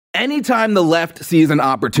Anytime the left sees an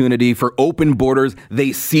opportunity for open borders,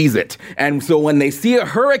 they seize it. And so when they see a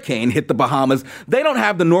hurricane hit the Bahamas, they don't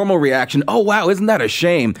have the normal reaction, oh, wow, isn't that a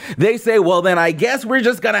shame? They say, well, then I guess we're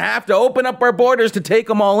just going to have to open up our borders to take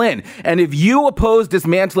them all in. And if you oppose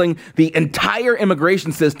dismantling the entire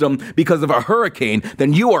immigration system because of a hurricane,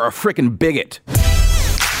 then you are a frickin' bigot.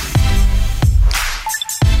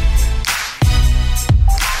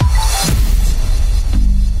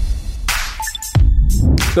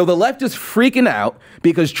 So the left is freaking out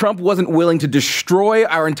because Trump wasn't willing to destroy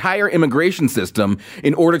our entire immigration system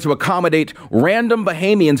in order to accommodate random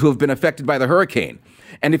Bahamians who have been affected by the hurricane.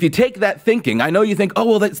 And if you take that thinking, I know you think, oh,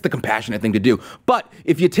 well, that's the compassionate thing to do. But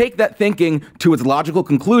if you take that thinking to its logical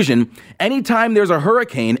conclusion, anytime there's a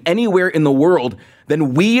hurricane anywhere in the world,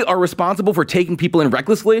 then we are responsible for taking people in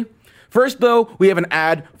recklessly. First, though, we have an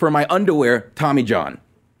ad for my underwear, Tommy John.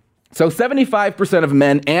 So 75% of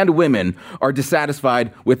men and women are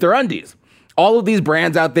dissatisfied with their undies. All of these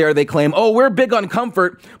brands out there, they claim, oh, we're big on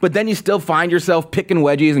comfort, but then you still find yourself picking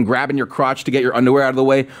wedgies and grabbing your crotch to get your underwear out of the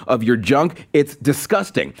way of your junk. It's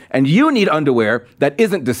disgusting. And you need underwear that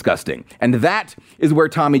isn't disgusting. And that is where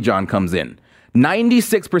Tommy John comes in.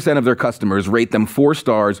 96% of their customers rate them 4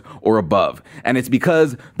 stars or above. And it's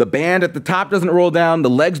because the band at the top doesn't roll down, the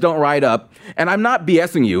legs don't ride up. And I'm not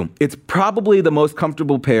BSing you. It's probably the most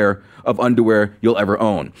comfortable pair of underwear you'll ever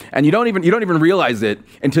own. And you don't even realize it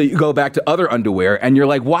until you go back to other underwear and you're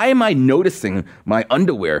like, why am I noticing my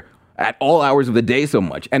underwear at all hours of the day so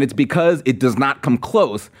much? And it's because it does not come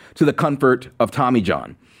close to the comfort of Tommy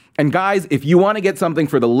John. And guys, if you want to get something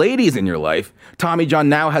for the ladies in your life, Tommy John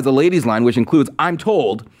now has a ladies line, which includes, I'm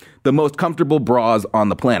told, the most comfortable bras on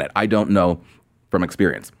the planet. I don't know from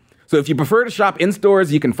experience. So if you prefer to shop in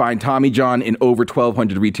stores, you can find Tommy John in over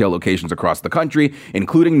 1,200 retail locations across the country,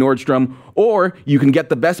 including Nordstrom, or you can get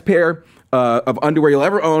the best pair of underwear you'll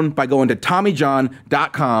ever own by going to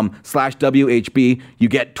TommyJohn.com/WHB. You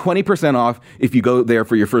get 20% off if you go there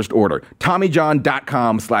for your first order.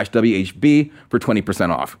 TommyJohn.com/WHB for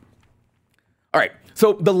 20% off. All right.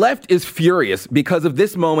 So the left is furious because of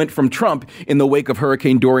this moment from Trump in the wake of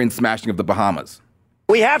Hurricane Dorian's smashing of the Bahamas.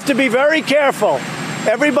 We have to be very careful.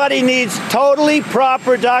 Everybody needs totally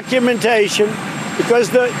proper documentation because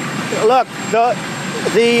the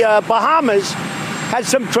Bahamas had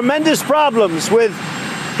some tremendous problems with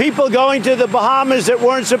people going to the Bahamas that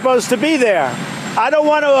weren't supposed to be there. I don't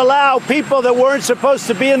want to allow people that weren't supposed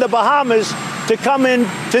to be in the Bahamas to come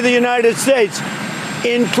into the United States,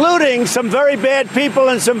 including some very bad people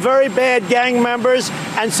and some very bad gang members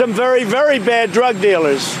and some very, very bad drug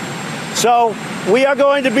dealers. So we are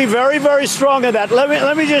going to be very, very strong in that.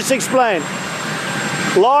 Let me just explain.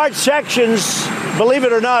 Large sections, believe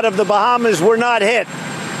it or not, of the Bahamas were not hit.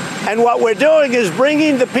 And what we're doing is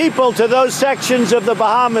bringing the people to those sections of the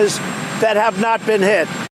Bahamas that have not been hit.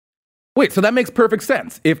 Wait, so that makes perfect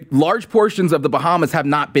sense. If large portions of the Bahamas have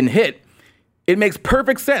not been hit, it makes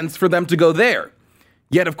perfect sense for them to go there.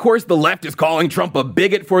 Yet, of course, the left is calling Trump a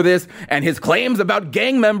bigot for this, and his claims about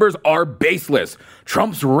gang members are baseless.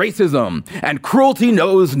 Trump's racism and cruelty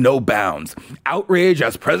knows no bounds. Outrage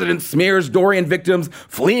as President smears Dorian victims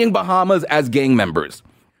fleeing Bahamas as gang members.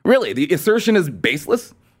 Really, the assertion is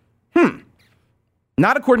baseless?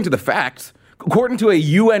 Not according to the facts. According to a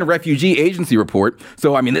UN refugee agency report,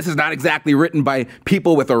 so this is not exactly written by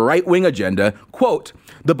people with a right-wing agenda, quote,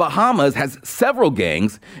 the Bahamas has several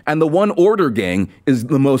gangs, and the One Order gang is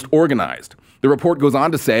the most organized. The report goes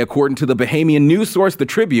on to say, according to the Bahamian news source, The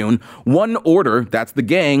Tribune, One Order, that's the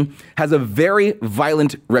gang, has a very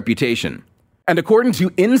violent reputation. And according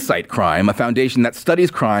to Insight Crime, a foundation that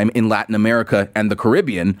studies crime in Latin America and the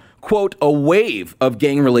Caribbean, quote, a wave of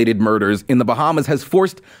gang-related murders in the Bahamas has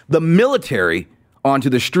forced the military onto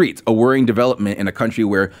the streets, a worrying development in a country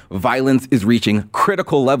where violence is reaching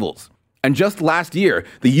critical levels. And just last year,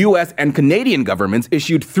 the U.S. and Canadian governments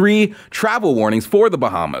issued 3 travel warnings for the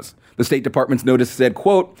Bahamas. The State Department's notice said,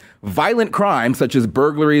 quote, violent crime such as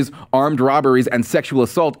burglaries, armed robberies, and sexual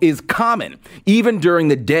assault is common, even during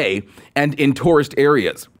the day and in tourist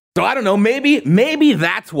areas. So I don't know, maybe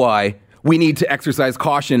that's why we need to exercise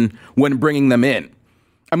caution when bringing them in.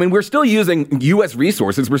 We're still using U.S.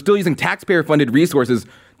 resources. We're still using taxpayer-funded resources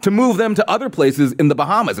to move them to other places in the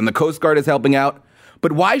Bahamas, and the Coast Guard is helping out.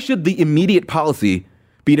 But why should the immediate policy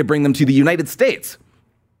be to bring them to the United States?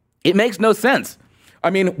 It makes no sense.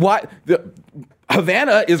 Why?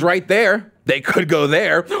 Havana is right there. They could go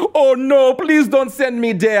there. Oh, no, please don't send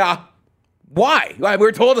me there. Why?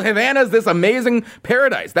 We're told Havana is this amazing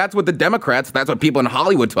paradise. That's what the Democrats, that's what people in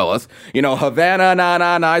Hollywood tell us. Havana,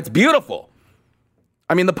 it's beautiful.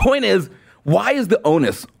 The point is, why is the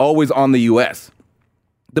onus always on the U.S.?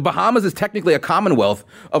 The Bahamas is technically a commonwealth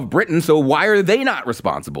of Britain, so why are they not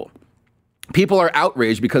responsible? People are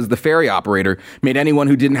outraged because the ferry operator made anyone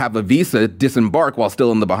who didn't have a visa disembark while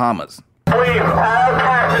still in the Bahamas. Please, all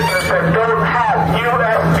passengers that don't have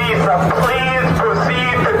U.S. visa, please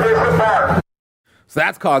proceed to disembark. So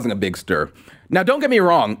that's causing a big stir. Now, don't get me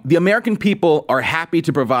wrong. The American people are happy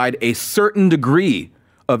to provide a certain degree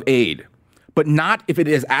of aid, but not if it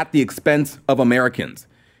is at the expense of Americans.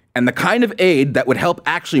 And the kind of aid that would help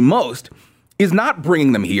actually most is not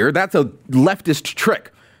bringing them here. That's a leftist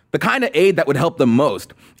trick. The kind of aid that would help them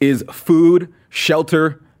most is food,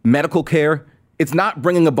 shelter, medical care. It's not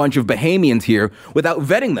bringing a bunch of Bahamians here without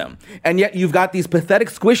vetting them. And yet you've got these pathetic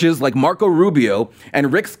squishes like Marco Rubio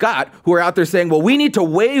and Rick Scott who are out there saying, well, we need to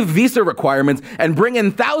waive visa requirements and bring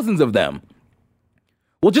in thousands of them.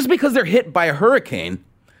 Well, just because they're hit by a hurricane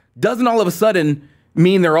doesn't all of a sudden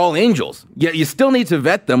mean they're all angels. Yet you still need to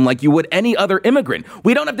vet them like you would any other immigrant.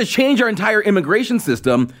 We don't have to change our entire immigration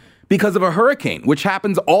system because of a hurricane, which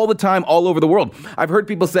happens all the time all over the world. I've heard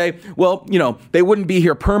people say, well, they wouldn't be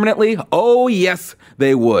here permanently. Oh, yes,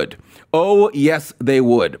 they would. Oh, yes, they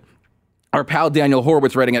would. Our pal Daniel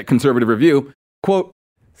Horowitz, writing at Conservative Review, quote,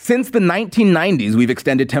 since the 1990s, we've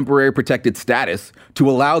extended temporary protected status to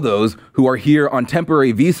allow those who are here on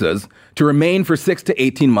temporary visas to remain for 6 to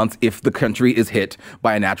 18 months if the country is hit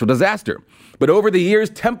by a natural disaster. But over the years,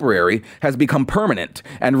 temporary has become permanent,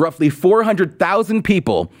 and roughly 400,000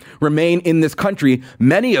 people remain in this country,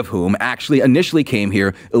 many of whom actually initially came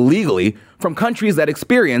here illegally from countries that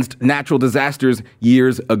experienced natural disasters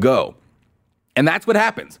years ago. And that's what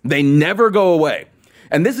happens. They never go away.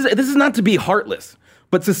 And this is not to be heartless,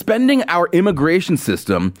 but suspending our immigration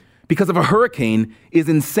system because of a hurricane is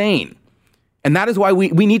insane. And that is why we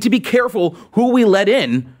need to be careful who we let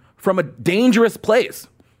in from a dangerous place.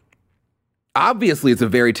 Obviously, it's a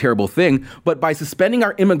very terrible thing, but by suspending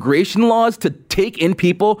our immigration laws to take in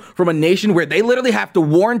people from a nation where they literally have to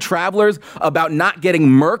warn travelers about not getting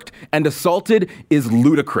murked and assaulted is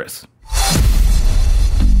ludicrous.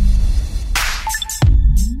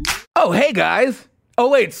 Oh, hey guys. Oh,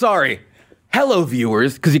 wait, sorry. Hello,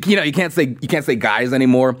 viewers, because you can't say guys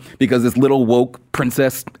anymore because this little woke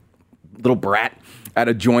princess, little brat at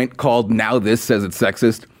a joint called Now This says it's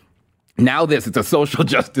sexist. Now This, it's a social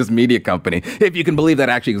justice media company, if you can believe that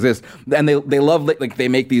actually exists. And they love, like, they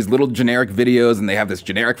make these little generic videos and they have this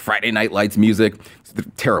generic Friday Night Lights music. It's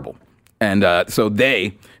terrible. And so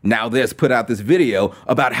Now This, put out this video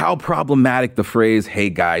about how problematic the phrase, hey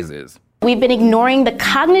guys, is. We've been ignoring the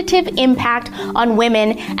cognitive impact on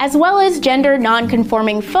women as well as gender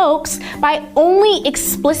non-conforming folks by only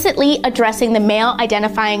explicitly addressing the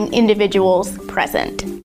male-identifying individuals present.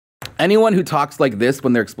 Anyone who talks like this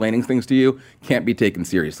when they're explaining things to you can't be taken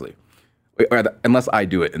seriously. Unless I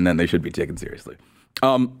do it, and then they should be taken seriously.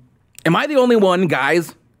 Am I the only one,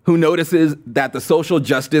 guys, who notices that the social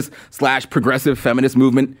justice / progressive feminist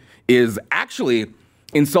movement is actually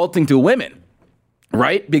insulting to women?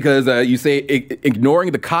 Right? Because you say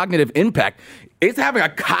ignoring the cognitive impact. It's having a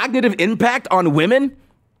cognitive impact on women?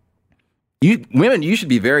 Women, you should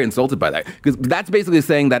be very insulted by that. Because that's basically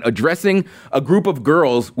saying that addressing a group of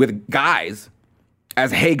girls with guys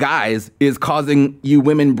as hey guys is causing you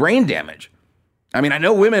women brain damage. I mean, I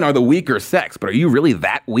know women are the weaker sex, but are you really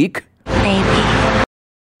that weak? Maybe.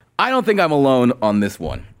 I don't think I'm alone on this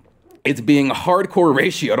one. It's being hardcore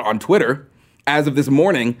ratioed on Twitter. As of this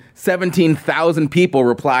morning, 17,000 people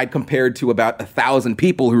replied compared to about 1,000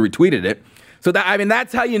 people who retweeted it. So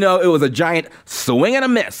that's how you know it was a giant swing and a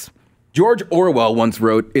miss. George Orwell once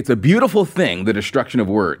wrote, "It's a beautiful thing, the destruction of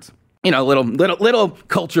words." Little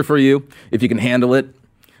culture for you, if you can handle it.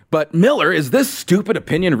 But Miller, is this stupid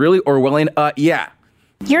opinion really Orwellian? Yeah.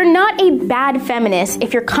 You're not a bad feminist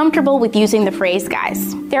if you're comfortable with using the phrase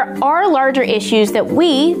guys. There are larger issues that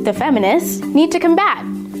we, the feminists, need to combat.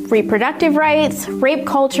 Reproductive rights, rape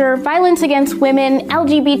culture, violence against women,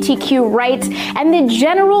 LGBTQ rights, and the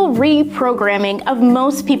general reprogramming of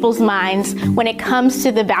most people's minds when it comes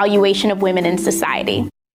to the valuation of women in society.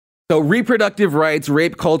 So reproductive rights,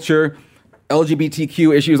 rape culture,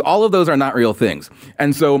 LGBTQ issues, all of those are not real things.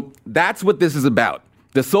 And so that's what this is about.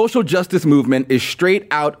 The social justice movement is straight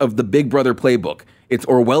out of the Big Brother playbook. It's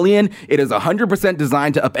Orwellian. It is 100%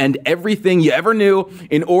 designed to upend everything you ever knew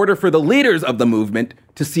in order for the leaders of the movement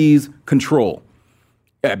to seize control.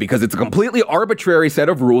 Because it's a completely arbitrary set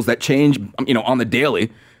of rules that change, on the daily.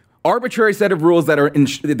 Arbitrary set of rules that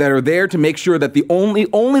are there to make sure that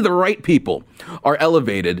only the right people are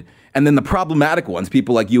elevated, and then the problematic ones,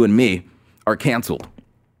 people like you and me, are canceled.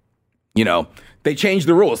 They change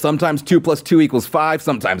the rules. Sometimes 2 + 2 = 5.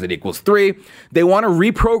 Sometimes it equals 3. They want to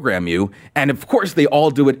reprogram you. And of course, they all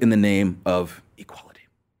do it in the name of equality.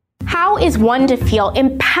 How is one to feel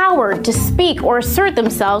empowered to speak or assert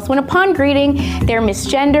themselves when upon greeting, they're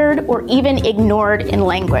misgendered or even ignored in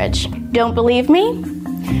language? Don't believe me?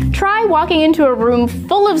 Try walking into a room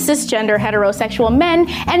full of cisgender heterosexual men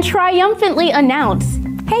and triumphantly announce,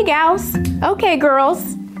 "Hey gals, okay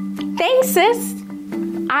girls, thanks sis."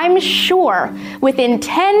 I'm sure within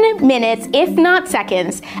 10 minutes, if not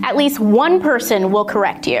seconds, at least one person will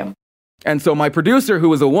correct you. And so my producer, who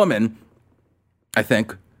was a woman, I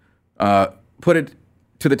think, put it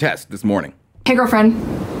to the test this morning. Hey, girlfriend.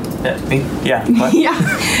 Me? Yeah. What? Yeah.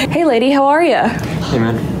 Hey, lady, how are ya? Hey,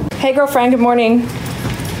 man. Hey, girlfriend, good morning.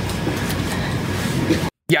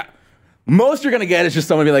 Yeah. Most you're going to get is just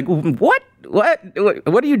someone be like,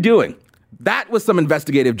 what are you doing? That was some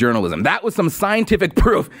investigative journalism. That was some scientific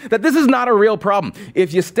proof that this is not a real problem.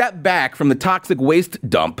 If you step back from the toxic waste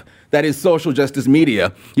dump that is social justice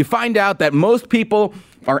media, you find out that most people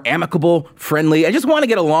are amicable, friendly, and just want to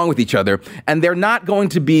get along with each other, and they're not going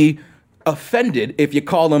to be offended if you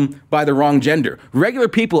call them by the wrong gender. Regular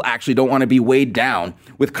people actually don't want to be weighed down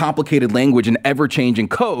with complicated language and ever-changing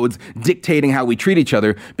codes dictating how we treat each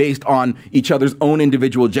other based on each other's own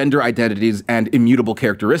individual gender identities and immutable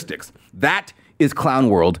characteristics. That is Clown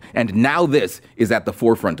World, and now this is at the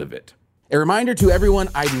forefront of it. A reminder to everyone,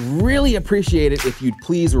 I'd really appreciate it if you'd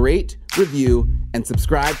please rate, review, and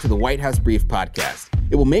subscribe to the White House Brief podcast.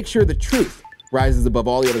 It will make sure the truth rises above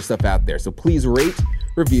all the other stuff out there. So please rate,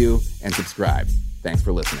 review, and subscribe. Thanks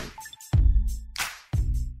for listening.